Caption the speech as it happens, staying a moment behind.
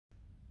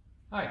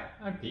Hi,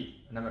 I'm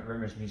Pete and I'm at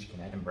Rumours Music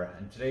in Edinburgh,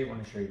 and today I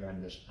want to show you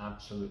around this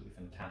absolutely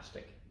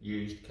fantastic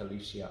used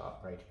Calisia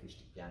Upright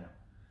Acoustic Piano.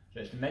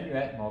 So it's the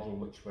Menuet model,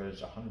 which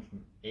was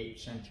 108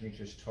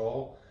 centimetres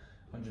tall,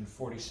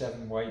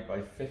 147 wide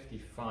by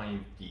 55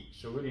 deep,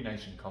 so really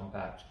nice and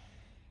compact.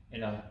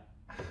 I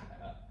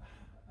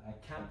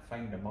can't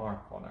find a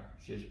mark on her.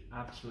 She's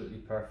absolutely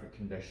perfect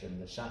condition.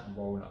 The satin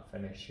walnut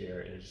finish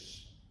here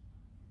is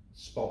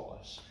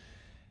spotless.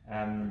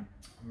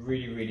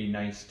 Really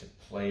nice to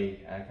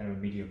play, kind of a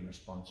medium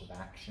responsive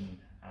action,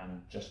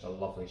 and just a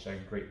lovely sound,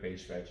 great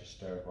bass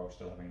register while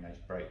still having a nice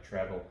bright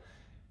treble.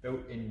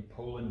 Built in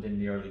Poland in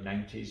the early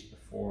 90s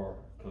before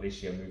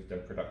Calisia moved their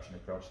production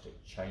across to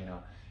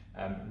China.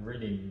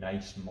 Really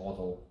nice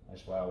model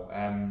as well.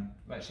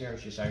 Let's see how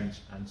she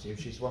sounds and see if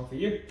she's one for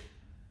you.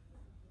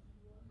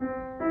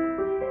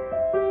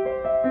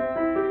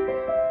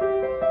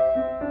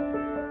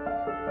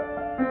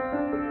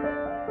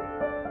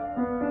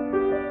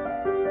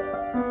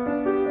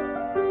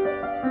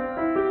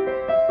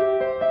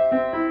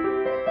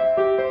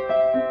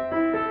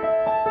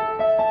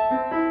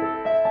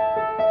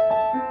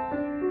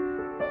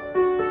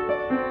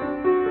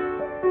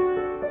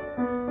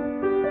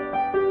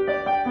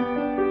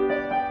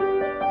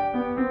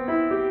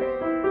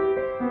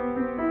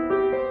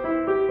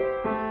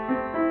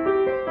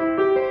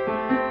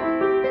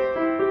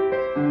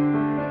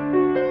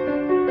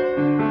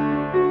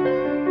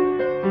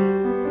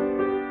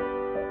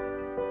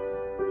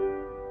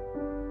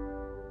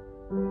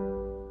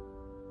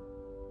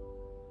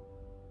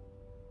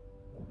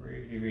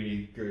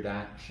 Really good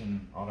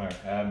action on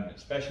her,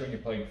 especially when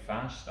you're playing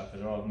fast stuff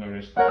as well. I've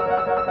noticed.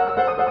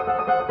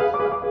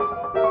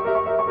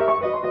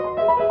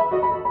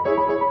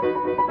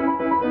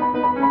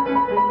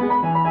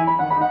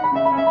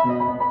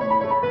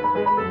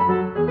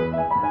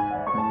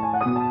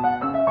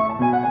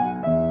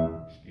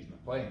 Excuse my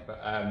playing, but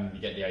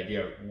you get the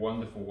idea.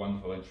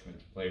 Wonderful instrument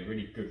to play.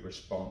 Really good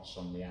response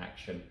on the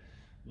action.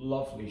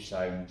 Lovely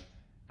sound.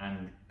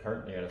 And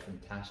currently at a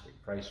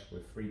fantastic price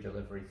with free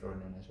delivery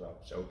thrown in as well.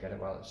 So get it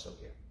while it's still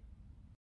here.